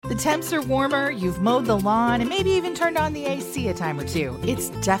The temps are warmer, you've mowed the lawn, and maybe even turned on the AC a time or two. It's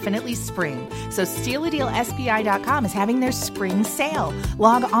definitely spring. So StealADealSPI.com is having their spring sale.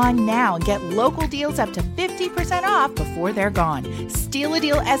 Log on now and get local deals up to 50% off before they're gone.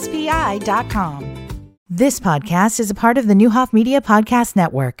 StealADealSPI.com. This podcast is a part of the Newhoff Media Podcast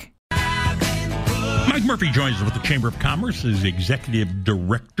Network. Mike Murphy joins us with the Chamber of Commerce as executive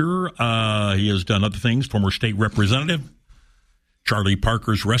director. He has done other things, former state representative, Charlie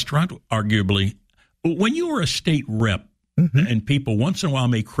Parker's Restaurant, arguably. When you were a state rep, and people once in a while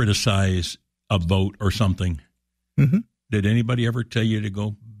may criticize a vote or something, did anybody ever tell you to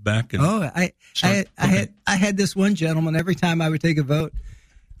go back? And I had this one gentleman every time I would take a vote,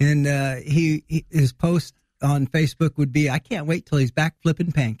 and his post on Facebook would be, "I can't wait till he's back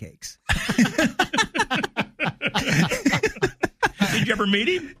flipping pancakes." Did you ever meet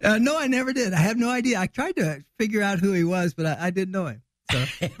him? No, I never did. I have no idea. I tried to figure out who he was, but I didn't know him. So.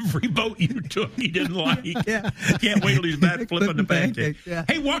 Every vote you took, he didn't like. Yeah. Can't wait till he's back flipping the pancake. Yeah.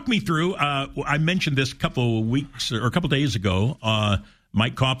 Hey, walk me through. I mentioned this a couple of weeks or a couple of days ago.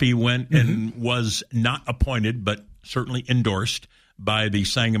 Mike Coffey went and was not appointed, but certainly endorsed by the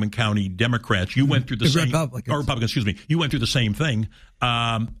Sangamon County Democrats. You went through the same Republicans. Excuse me. You went through the same thing.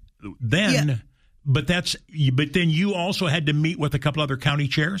 But then you also had to meet with a couple other county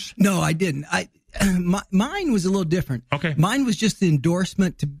chairs? No, I didn't. Mine was a little different. Okay. Mine was just the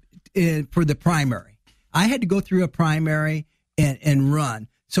endorsement for the primary. I had to go through a primary and run.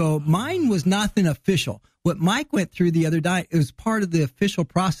 So mine was nothing official. What Mike went through the other night, it was part of the official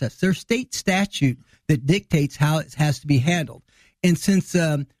process. There's state statute that dictates how it has to be handled. And since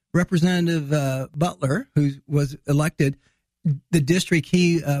Representative Butler, who was elected, the district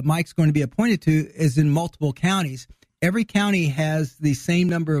Mike's going to be appointed to is in multiple counties. Every county has the same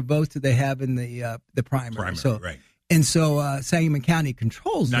number of votes that they have in the primary. So, right. And so Sangamon County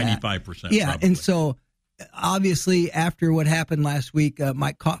controls 95%. Yeah, probably. And so obviously after what happened last week,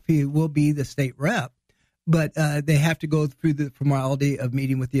 Mike Coffey will be the state rep, but they have to go through the formality of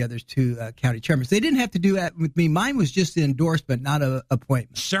meeting with the other two county chairmen. They didn't have to do that with me. Mine was just an endorsement, not an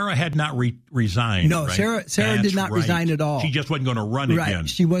appointment. Sarah had not resigned. No, right? Sarah did not resign at all. She just wasn't going to run again.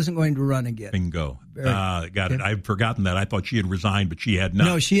 She wasn't going to run again. Bingo. Got it. I've forgotten that. I thought she had resigned, but she had not.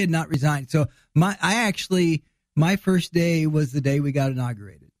 No, she had not resigned. So my first day was the day we got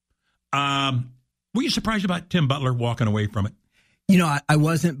inaugurated. Were you surprised about Tim Butler walking away from it? I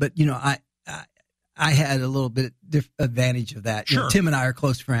wasn't, but I had a little bit advantage of that. Sure. Tim and I are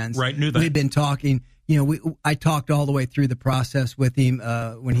close friends. Right, knew that. We've been talking. I talked all the way through the process with him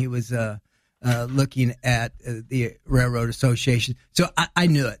when he was looking at the Railroad Association. So I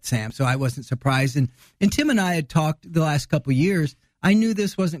knew it, Sam. So I wasn't surprised. And Tim and I had talked the last couple of years. I knew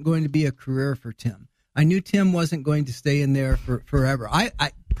this wasn't going to be a career for Tim. I knew Tim wasn't going to stay in there forever. I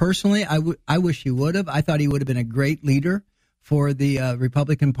personally, I wish he would have. I thought he would have been a great leader for the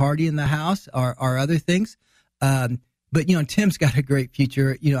Republican Party in the House or other things. But, Tim's got a great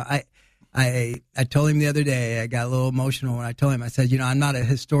future. I told him the other day, I got a little emotional when I told him, I said, I'm not a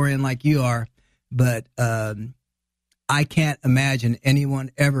historian like you are, but I can't imagine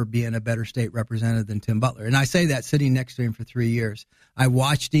anyone ever being a better state representative than Tim Butler. And I say that sitting next to him for 3 years. I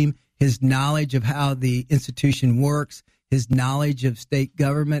watched him, his knowledge of how the institution works, his knowledge of state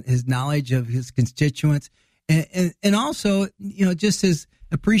government, his knowledge of his constituents, and also, just his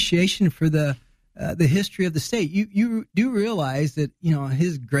appreciation for the history of the state. You do realize that,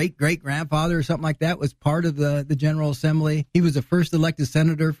 his great-great-grandfather or something like that was part of the General Assembly. He was the first elected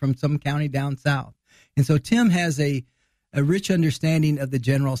senator from some county down south. And so Tim has a rich understanding of the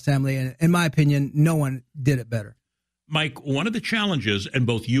General Assembly, and in my opinion, no one did it better. Mike, one of the challenges, and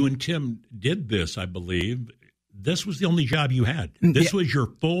both you and Tim did this, I believe, this was the only job you had. This was your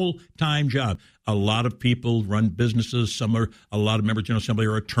full-time job. A lot of people run businesses. A lot of members of the General Assembly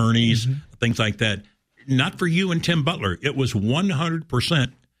are attorneys, things like that. Not for you and Tim Butler. It was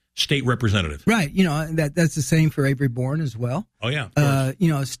 100% state representative. Right. That's the same for Avery Bourne as well. Oh, yeah.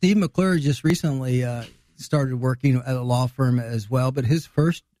 Steve McClure just recently started working at a law firm as well. But his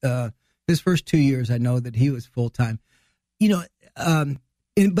first 2 years, I know that he was full-time.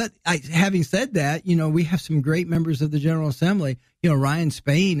 But having said that, we have some great members of the General Assembly. Ryan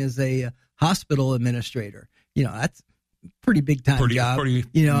Spain is a hospital administrator. That's a pretty big time job. Pretty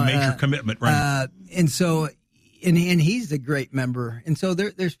major commitment, right? And so, and he's a great member. And so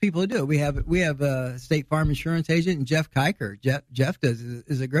there's people who do. We have a State Farm Insurance agent, and Jeff Kiker. Jeff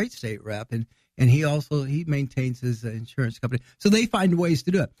is a great state rep, and he maintains his insurance company. So they find ways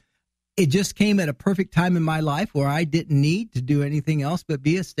to do it. It just came at a perfect time in my life where I didn't need to do anything else but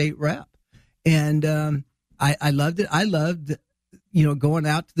be a state rep. And I loved it. I loved going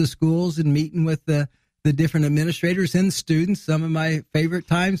out to the schools and meeting with the different administrators and students. Some of my favorite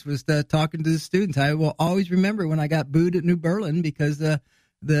times was talking to the students. I will always remember when I got booed at New Berlin because the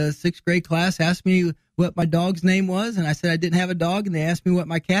 6th grade class asked me what my dog's name was, and I said I didn't have a dog, and they asked me what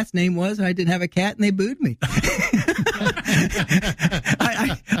my cat's name was, and I didn't have a cat, and they booed me.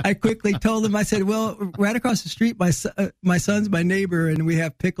 I quickly told them, I said, well, right across the street, my son's my neighbor, and we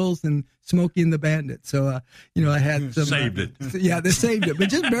have Pickles and Smokey and the Bandit. So, I had some... Saved it. Yeah, they saved it, but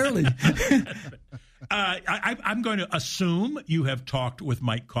just barely. I'm going to assume you have talked with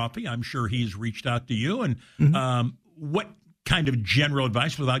Mike Coffey. I'm sure he's reached out to you. And what kind of general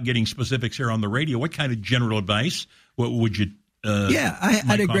advice, without getting specifics here on the radio, what kind of general advice what would you I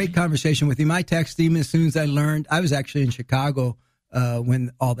had a great conversation with him. I texted him as soon as I learned. I was actually in Chicago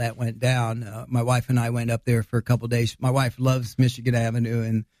when all that went down. My wife and I went up there for a couple of days. My wife loves Michigan Avenue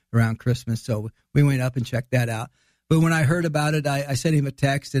and around Christmas, so we went up and checked that out. But when I heard about it, I sent him a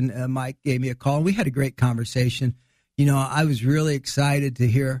text, and Mike gave me a call. We had a great conversation. I was really excited to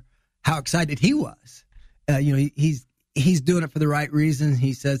hear how excited he was. He's doing it for the right reasons.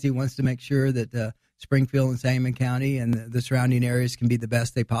 He says he wants to make sure that Springfield and Sangamon County and the surrounding areas can be the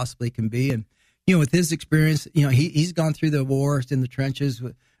best they possibly can be. And, with his experience, he's gone through the wars in the trenches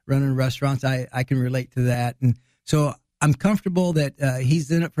with running restaurants. I can relate to that. And so I'm comfortable that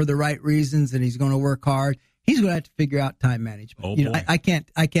he's in it for the right reasons, and he's going to work hard. He's going to have to figure out time management. Oh, boy. I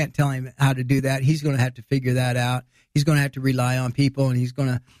can't tell him how to do that. He's going to have to figure that out. He's going to have to rely on people, and he's going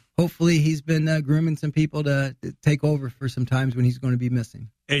to, hopefully he's been grooming some people to take over for some times when he's going to be missing.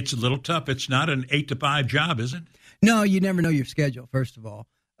 It's a little tough. It's not an 8 to 5 job, is it? No, you never know your schedule, first of all.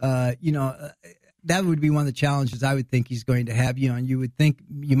 That would be one of the challenges I would think he's going to have. And you would think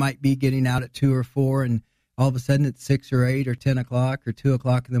you might be getting out at 2 or 4, and all of a sudden it's 6 or 8 or 10 o'clock or 2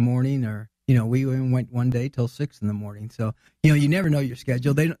 o'clock in the morning, or we even went one day till 6 in the morning. So, you never know your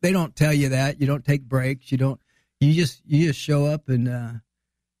schedule. They don't tell you that. You don't take breaks. You just show up and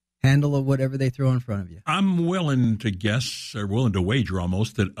handle whatever they throw in front of you. I'm willing to guess, or willing to wager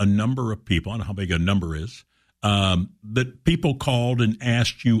almost, that a number of people, I don't know how big a number is, that people called and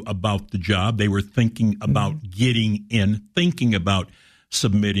asked you about the job. They were thinking about getting in, thinking about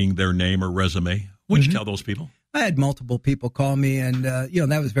submitting their name or resume. What'd you tell those people? I had multiple people call me, and,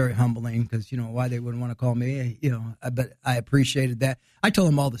 that was very humbling because, why they wouldn't want to call me, but I appreciated that. I told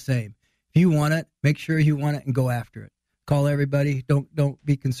them all the same. If you want it, make sure you want it and go after it. Call everybody. Don't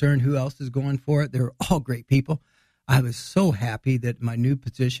be concerned who else is going for it. They're all great people. I was so happy that my new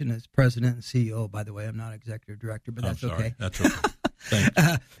position as president and CEO, by the way, I'm not executive director, but that's okay. That's okay.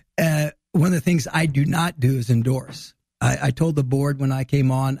 Thanks. One of the things I do not do is endorse. I told the board when I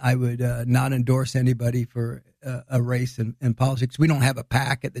came on I would not endorse anybody for a race in politics. We don't have a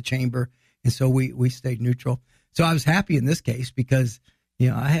PAC at the chamber, and so we stayed neutral. So I was happy in this case because,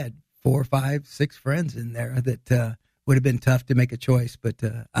 I had 4, 5, 6 friends in there that would have been tough to make a choice. But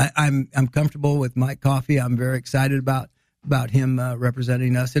I'm comfortable with Mike Coffey. I'm very excited about him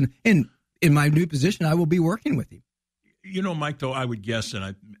representing us. And in my new position, I will be working with him. Mike, though, I would guess,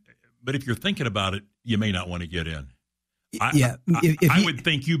 but if you're thinking about it, you may not want to get in. I would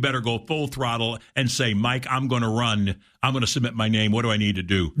think you better go full throttle and say, Mike, I'm going to run. I'm going to submit my name. What do I need to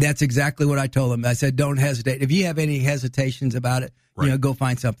do? That's exactly what I told him. I said, don't hesitate. If you have any hesitations about it, go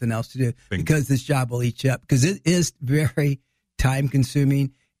find something else to do because this job will eat you up because it is very time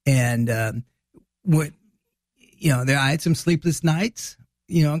consuming. And, I had some sleepless nights,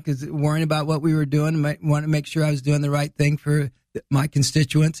 because worrying about what we were doing, want to make sure I was doing the right thing for my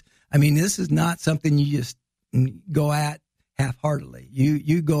constituents. I mean, this is not something you just go at half-heartedly.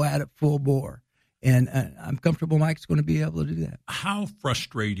 You go at it full bore, and I'm comfortable Mike's going to be able to do that. How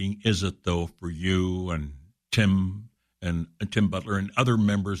frustrating is it, though, for you and Tim Butler and other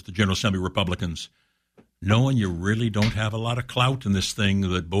members of the General Assembly Republicans, knowing you really don't have a lot of clout in this thing,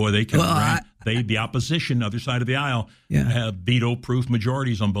 that, boy, they can the opposition, other side of the aisle, have veto-proof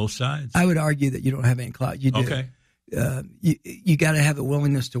majorities on both sides? I would argue that you don't have any clout. You do. Okay. You got to have a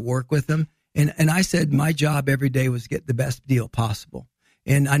willingness to work with them. And I said my job every day was get the best deal possible.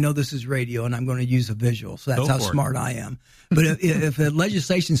 And I know this is radio, and I'm going to use a visual, so that's how smart I am. But if the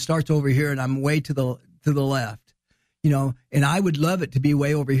legislation starts over here and I'm way to the left, and I would love it to be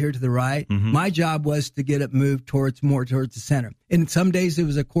way over here to the right. Mm-hmm. My job was to get it moved more towards the center. And some days it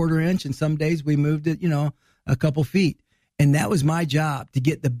was a 1/4 inch, and some days we moved it, a couple feet. And that was my job, to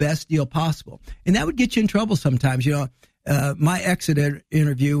get the best deal possible. And that would get you in trouble sometimes, my exit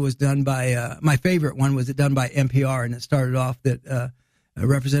interview was done by, my favorite one was done by NPR, and it started off that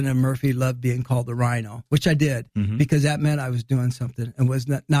Representative Murphy loved being called the Rhino, which I did, because that meant I was doing something and was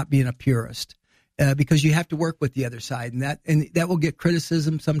not being a purist. because you have to work with the other side, and that will get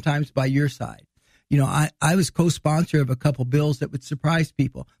criticism sometimes by your side. You know, I was co-sponsor of a couple bills that would surprise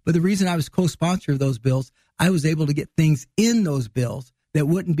people. But the reason I was co-sponsor of those bills, I was able to get things in those bills that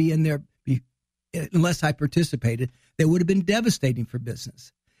wouldn't be in there unless I participated, that would have been devastating for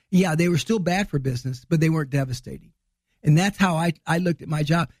business. Yeah, they were still bad for business, but they weren't devastating. And that's how I looked at my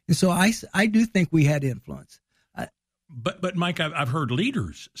job. And so I do think we had influence. But Mike, I've heard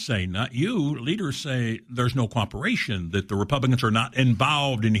leaders say, not you, leaders say there's no cooperation, that the Republicans are not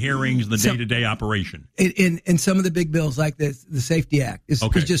involved in hearings, the day-to-day operation. In some of the big bills like this, the Safety Act is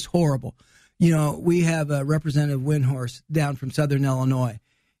just horrible. You know, we have Representative Windhorst down from Southern Illinois,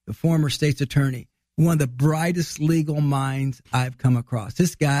 the former state's attorney, one of the brightest legal minds I've come across.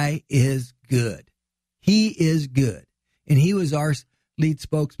 This guy is good. He is good. And he was our lead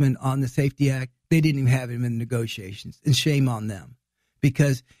spokesman on the Safety Act. They didn't even have him in negotiations, and shame on them,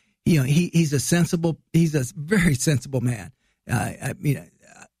 because you know he's a very sensible man. I mean,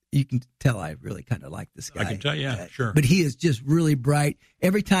 you can tell I really kind of like this guy. I can tell, yeah, sure. But he is just really bright.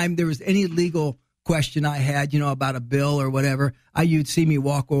 Every time there was any legal question I had, you know, about a bill or whatever, you'd see me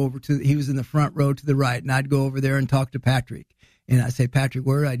walk over he was in the front row to the right, and I'd go over there and talk to Patrick, and I'd say, Patrick,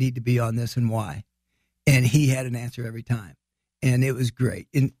 where do I need to be on this and why? And he had an answer every time. And it was great.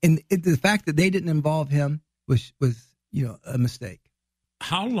 And the fact that they didn't involve him was you know, a mistake.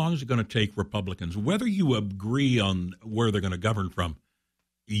 How long is it going to take Republicans, whether you agree on where they're going to govern from,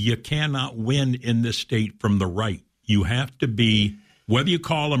 you cannot win in this state from the right. You have to be, whether you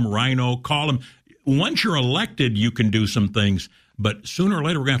call them rhino, call them, once you're elected, you can do some things. But sooner or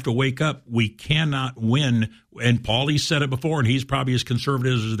later, we're going to have to wake up. We cannot win. And Paulie said it before, and he's probably as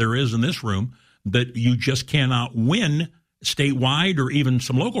conservative as there is in this room, that you just cannot win statewide or even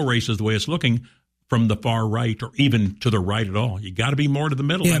some local races, the way it's looking, from the far right or even to the right at all. You got to be more to the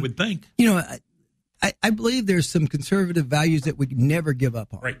middle, I would think. You know, I believe there's some conservative values that we'd never give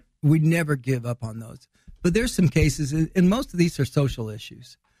up on. Right. We'd never give up on those. But there's some cases, and most of these are social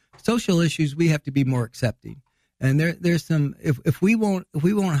issues. Social issues, we have to be more accepting. And there's some, if we won't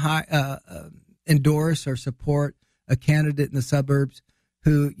endorse or support a candidate in the suburbs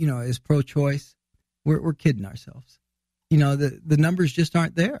who, you know, is pro-choice, we're kidding ourselves. You know, the numbers just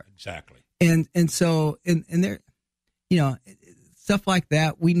aren't there. Exactly. And so there, you know, stuff like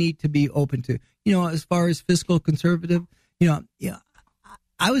that we need to be open to. You know, as far as fiscal conservative, you know,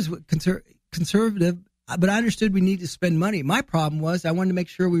 I was conservative, but I understood we need to spend money. My problem was I wanted to make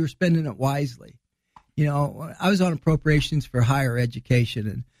sure we were spending it wisely. You know, I was on appropriations for higher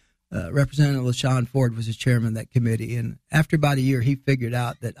education, and Representative LaShawn Ford was the chairman of that committee. And after about a year, he figured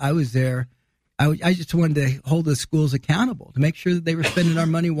out that I was there. I just wanted to hold the schools accountable, to make sure that they were spending our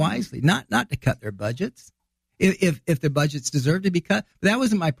money wisely, not to cut their budgets, if their budgets deserved to be cut. But that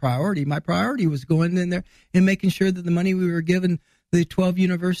wasn't my priority. My priority was going in there and making sure that the money we were giving the 12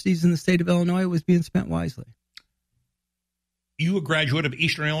 universities in the state of Illinois was being spent wisely. You a graduate of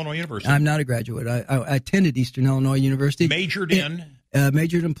Eastern Illinois University? I'm not a graduate. I attended Eastern Illinois University. Majored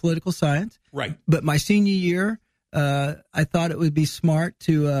in political science. Right. But my senior year, I thought it would be smart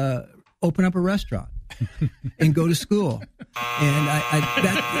to open up a restaurant and go to school. And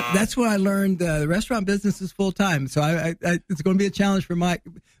that's when I learned the restaurant business is full time. So it's going to be a challenge for Mike,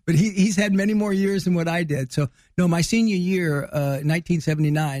 but he's had many more years than what I did. So no, my senior year,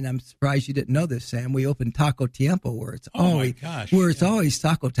 1979, I'm surprised you didn't know this, Sam. We opened Taco Tiempo, where it's always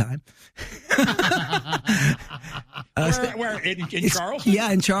taco time. Where in Charleston?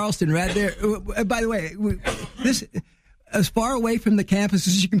 Yeah, in Charleston, right there. By the way, this as far away from the campus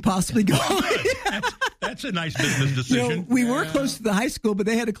as you can possibly go. That's a nice business decision. You know, we were close to the high school, but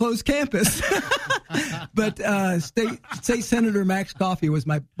they had a closed campus. But State Senator Max Coffey was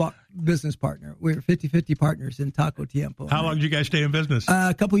my business partner. We were 50-50 partners in Taco Tiempo. How long did you guys stay in business?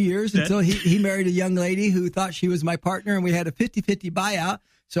 A couple years until he married a young lady who thought she was my partner, and we had a 50-50 buyout.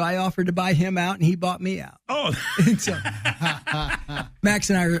 So I offered to buy him out, and he bought me out. Oh. And so Max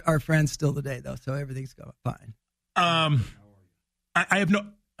and I are friends still today, though, so everything's going fine. I have no...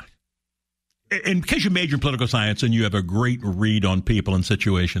 In case you major in political science and you have a great read on people and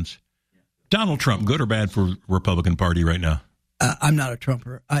situations, Donald Trump, good or bad for Republican Party right now? I'm not a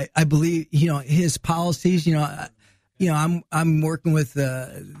Trumper. I believe, you know, his policies, I'm working with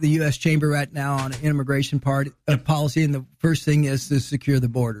the U.S. Chamber right now on an immigration policy, and the first thing is to secure the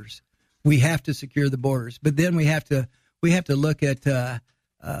borders. We have to secure the borders, but then we have to look at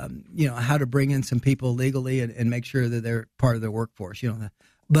how to bring in some people legally and make sure that they're part of the workforce.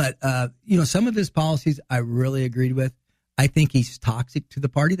 But some of his policies I really agreed with. I think he's toxic to the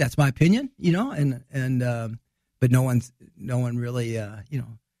party. That's my opinion. But no one really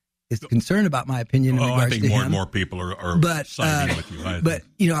is concerned about my opinion in regards I think to more him. and more people are siding with you. But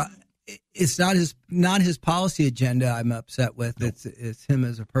it's not his policy agenda I'm upset with. Nope. It's him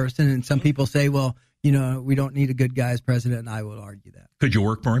as a person. And some people say, well, we don't need a good guy as president, and I will argue that. Could you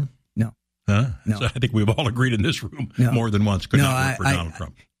work for him? No. Huh? No. So I think we've all agreed in this room more than once. Could not work for Donald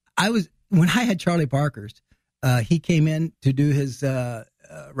Trump. When I had Charlie Parkhurst, he came in to do his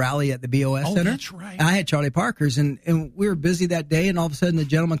rally at the BOS Center. Oh, that's right. I had Charlie Parkhurst, and we were busy that day, and all of a sudden the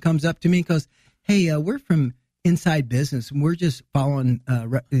gentleman comes up to me and goes, hey, we're from Inside Business, and we're just following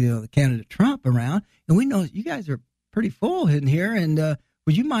the candidate Trump around, and we know you guys are pretty full in here, and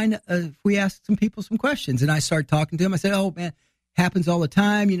would you mind if we ask some people some questions? And I started talking to him. I said, oh, man, happens all the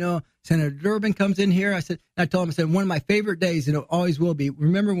time. Senator Durbin comes in here. I told him, one of my favorite days, and it always will be.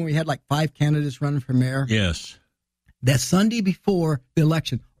 Remember when we had like 5 candidates running for mayor? Yes. That Sunday before the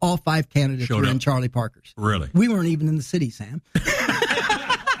election, all 5 candidates were in Charlie Parkhurst. Really? We weren't even in the city, Sam.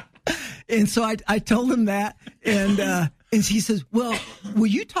 And so I told him that, and he says, well, will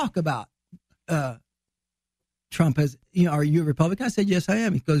you talk about Trump as, are you a Republican? I said, yes, I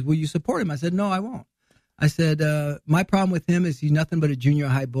am. He goes, will you support him? I said, no, I won't. I said, my problem with him is he's nothing but a junior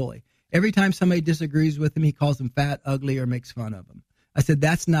high bully. Every time somebody disagrees with him, he calls them fat, ugly, or makes fun of them. I said,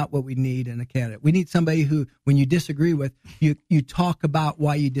 that's not what we need in a candidate. We need somebody who, when you disagree with, you talk about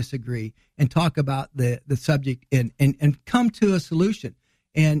why you disagree and talk about the subject and come to a solution.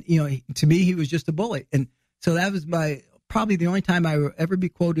 And, to me, he was just a bully. And so that was probably the only time I will ever be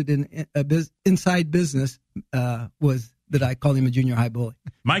quoted in Inside Business was that I called him a junior high bully.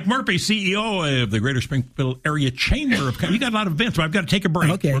 Mike Murphy, CEO of the Greater Springfield Area Chamber of Commerce. You got a lot of events, but I've got to take a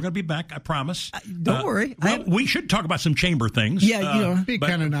break. Okay. We're going to be back, I promise. Don't worry. Well, we should talk about some chamber things. Yeah, it'd be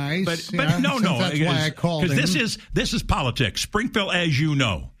kind of nice. But no. That's why I called him. Because this is politics. Springfield, as you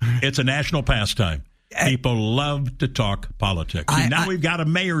know, it's a national pastime. People love to talk politics. And now we've got a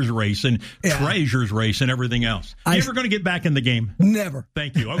mayor's race and treasurer's race and everything else. You ever going to get back in the game? Never.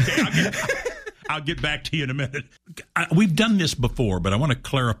 Thank you. Okay, I'll get back to you in a minute. We've done this before, but I want to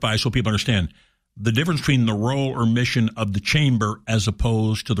clarify so people understand the difference between the role or mission of the chamber as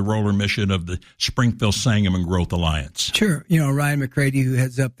opposed to the role or mission of the Springfield Sangamon Growth Alliance. Sure. Ryan McCready, who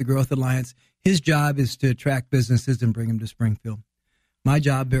heads up the Growth Alliance, his job is to attract businesses and bring them to Springfield. My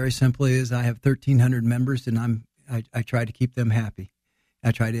job, very simply, is I have 1,300 members, and I try to keep them happy.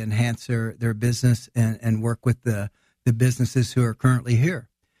 I try to enhance their business and work with the businesses who are currently here.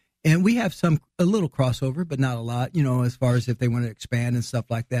 And we have a little crossover, but not a lot, as far as if they want to expand and stuff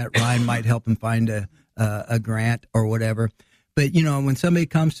like that. Ryan might help them find a grant or whatever. But, when somebody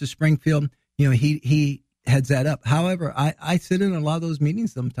comes to Springfield, he heads that up. However, I sit in a lot of those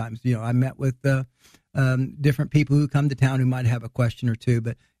meetings sometimes. I met with different people who come to town who might have a question or two,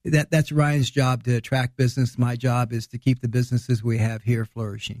 but that's Ryan's job to attract business. My job is to keep the businesses we have here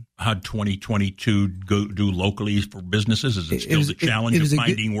flourishing. How'd 2022 do locally for businesses? Is it still the challenge of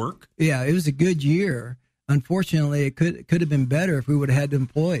finding work? Yeah, it was a good year. Unfortunately, it could have been better if we would have had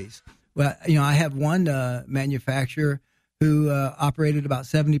employees. Well, I have one manufacturer who operated about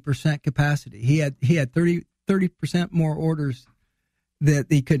 70% capacity. He had 30% more orders that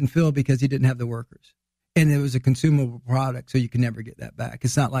he couldn't fill because he didn't have the workers. And it was a consumable product, so you can never get that back.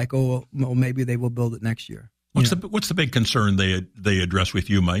 It's not like, well, maybe they will build it next year. What's the big concern they address with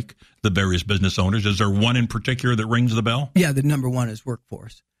you, Mike, the various business owners? Is there one in particular that rings the bell? Yeah, the number one is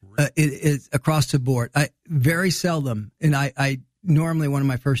workforce. It's across the board. Very seldom, and I normally one of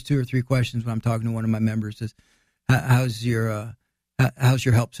my first 2 or 3 questions when I'm talking to one of my members is, how's your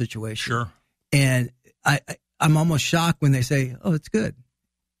help situation? Sure. And I'm almost shocked when they say, oh, it's good.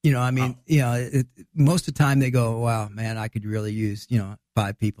 Most of the time they go, wow, man, I could really use,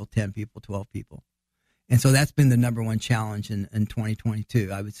 5 people, 10 people, 12 people. And so that's been the number one challenge in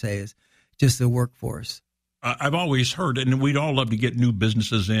 2022, I would say, is just the workforce. I've always heard, and we'd all love to get new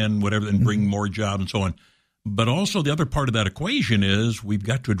businesses in, whatever, and bring more jobs and so on. But also the other part of that equation is we've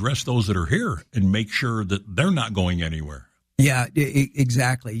got to address those that are here and make sure that they're not going anywhere. Yeah,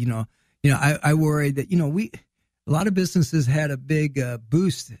 exactly. I worry that, a lot of businesses had a big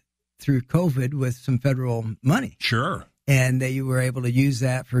boost through COVID with some federal money. Sure. And they were able to use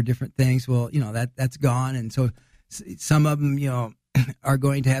that for different things. Well, that's gone. And so some of them, are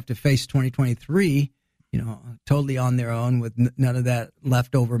going to have to face 2023, totally on their own with none of that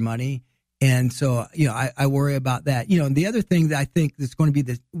leftover money. And so, I worry about that. The other thing that I think that's going to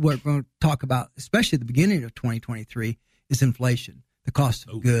be what we're going to talk about, especially at the beginning of 2023, is inflation, the cost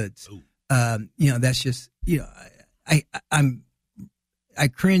of goods. That's just, I'm I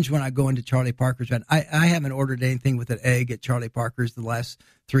cringe when I go into Charlie Parker's. I haven't ordered anything with an egg at Charlie Parker's the last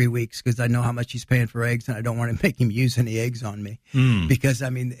 3 weeks because I know how much he's paying for eggs, and I don't want to make him use any eggs on me. Because, I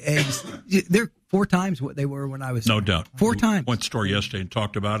mean, the eggs, they're 4 times what they were when I was No doubt. 4 times. Went to the store yesterday and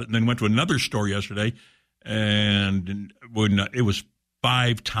talked about it, and then went to another store yesterday, and when it was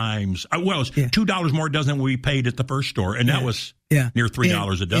 5 times. Well, it's $2 more a dozen than we paid at the first store, and that was near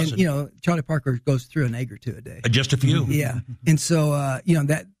 $3 a dozen. And, you know, Charlie Parker goes through an egg or 2 a day. Just a few. Yeah. And so, you know,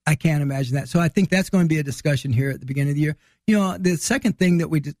 that I can't imagine that. So I think that's going to be a discussion here at the beginning of the year. You know, the second thing that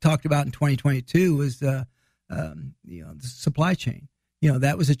we talked about in 2022 was, you know, the supply chain. You know,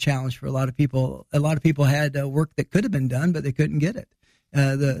 that was a challenge for a lot of people. A lot of people had work that could have been done, but they couldn't get it,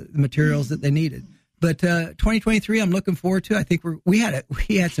 the materials that they needed. But 2023, I'm looking forward to. I think we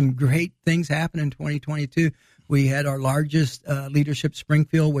had some great things happen in 2022. We had our largest Leadership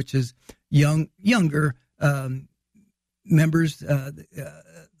Springfield, which is younger members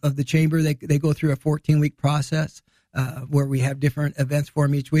of the chamber. They go through a 14-week process where we have different events for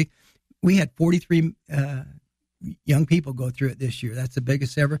them each week. We had 43 young people go through it this year. That's the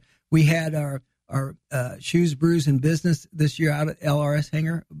biggest ever. We had our Shoes, Brews, and Business this year out at LRS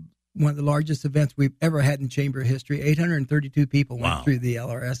Hangar. One of the largest events we've ever had in chamber history. 832 people went through the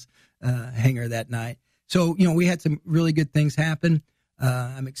LRS hangar that night. So, you know, we had some really good things happen.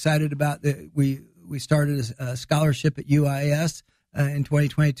 I'm excited about that. We started a scholarship at UIS in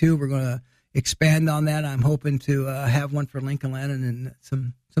 2022. We're going to expand on that. I'm hoping to have one for Lincoln Land and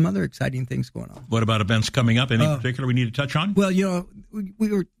some other exciting things going on. What about events coming up? Any particular we need to touch on? Well, you know,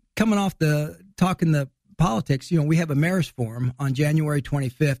 we were coming off talking the politics. You know, we have a mayor's forum on January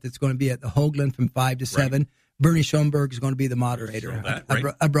 25th. It's going to be at the Hoagland from 5 to 7. Bernie Schoenberg is going to be the moderator.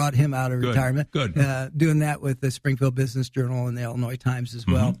 I brought him out of retirement. Good. Doing that with the Springfield Business Journal and the Illinois Times as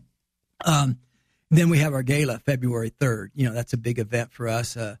well. Then we have our gala February 3rd. You know, that's a big event for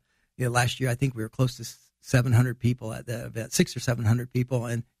us. You know, last year I think we were close to 700 people at that event, 600 or 700 people,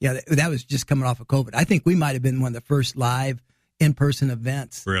 and that was just coming off of COVID. I think we might have been one of the first live in-person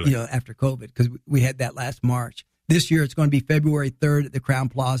events, you know, after COVID, because we had that last March. This year it's going to be February 3rd at the Crown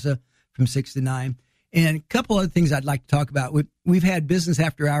Plaza from 6 to 9. And a couple other things I'd like to talk about. We've had business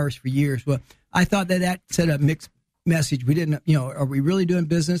after hours for years. Well, I thought that sent a mixed message. We didn't, you know, are we really doing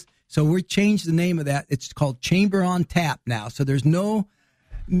business? So we changed the name of that. It's called Chamber on Tap now. So there's no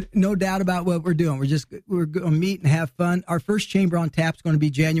doubt about what we're doing. We're going to meet and have fun. Our first Chamber on Tap is going to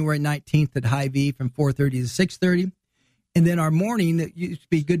be January 19th at Hy-Vee from 4:30 to 6:30. And then our morning, that used to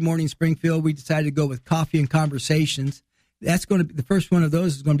be Good Morning Springfield, we decided to go with Coffee and Conversations. That's going to be, the first one of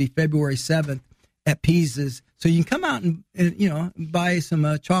those is going to be February 7th at Pisa's. So you can come out and you know, buy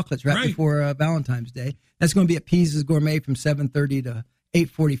some chocolates right before Valentine's Day. That's going to be at Pisa's Gourmet from 7:30 to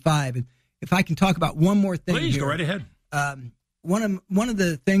 8:45. And if I can talk about one more thing, please go right ahead. One of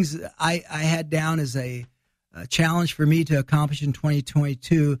the things that I had down as a challenge for me to accomplish in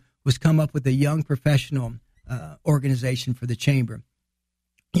 2022 was come up with a young professional organization for the chamber.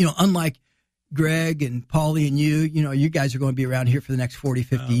 You know, unlike Greg and Paulie and you know, you guys are going to be around here for the next 40,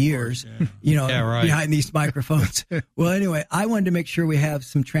 50 years, you know, behind these microphones. Well, anyway, I wanted to make sure we have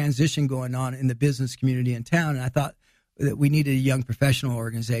some transition going on in the business community in town. And I thought that we needed a young professional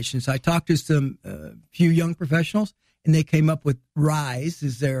organization. So I talked to some few young professionals, and they came up with RISE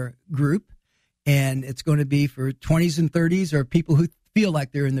as their group. And it's going to be for 20s and 30s or people who feel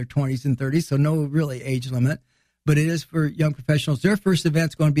like they're in their 20s and 30s, so no really age limit. But it is for young professionals. Their first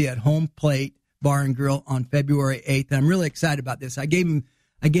event's going to be at Home Plate Bar and Grill on February 8th. And I'm really excited about this. I gave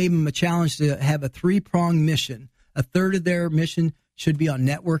them a challenge to have a 3-pronged mission. A third of their mission should be on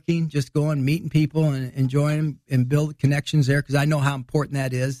networking, just going, meeting people and enjoying them and build connections there, because I know how important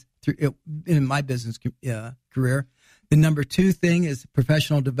that is in my business career. The number 2 thing is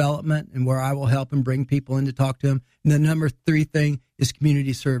professional development, and where I will help and bring people in to talk to them. And the number 3 thing is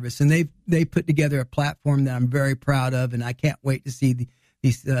community service. And they put together a platform that I'm very proud of, and I can't wait to see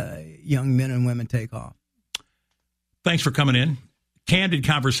these young men and women take off. Thanks for coming in. Candid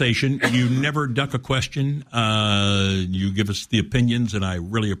conversation. You never duck a question. You give us the opinions, and I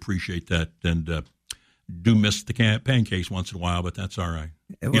really appreciate that. And do miss the pancakes once in a while, but that's all right.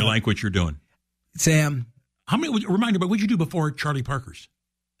 Well, you like what you're doing. Sam. Remind me, what did you do before Charlie Parker's?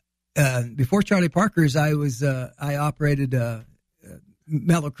 Before Charlie Parker's, I operated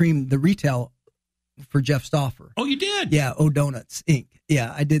Mellow Cream, the retail for Jeff Stauffer. Oh, you did? Yeah, O'Donuts Inc.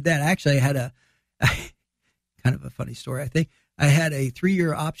 Yeah, I did that. Actually, I had kind of a funny story, I think. I had a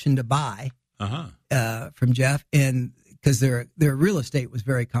 3-year option to buy from Jeff, and because their real estate was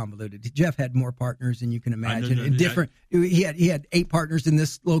very convoluted. Jeff had more partners than you can imagine. He had 8 partners in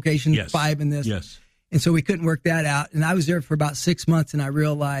this location, 5 in this. Yes. And so we couldn't work that out. And I was there for about 6 months, and I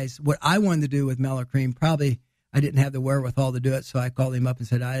realized what I wanted to do with Mellow Cream, probably I didn't have the wherewithal to do it. So I called him up and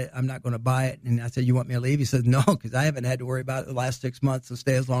said, I'm not going to buy it. And I said, you want me to leave? He said, no, because I haven't had to worry about it the last 6 months, so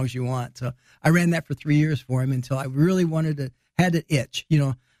stay as long as you want. So I ran that for 3 years for him until I really had an itch. You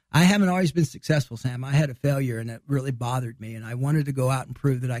know, I haven't always been successful, Sam. I had a failure, and it really bothered me. And I wanted to go out and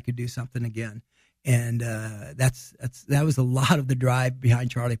prove that I could do something again. And that was a lot of the drive behind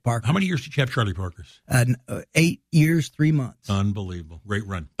Charlie Parker. How many years did you have Charlie Parker's? 8 years, 3 months. Unbelievable. Great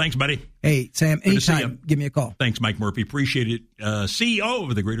run. Thanks, buddy. Hey, Sam, anytime, give me a call. Thanks, Mike Murphy. Appreciate it. CEO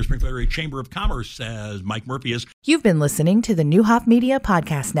of the Greater Springfield Area Chamber of Commerce, as Mike Murphy is. You've been listening to the Neuhoff Media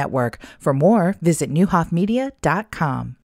Podcast Network. For more, visit neuhoffmedia.com.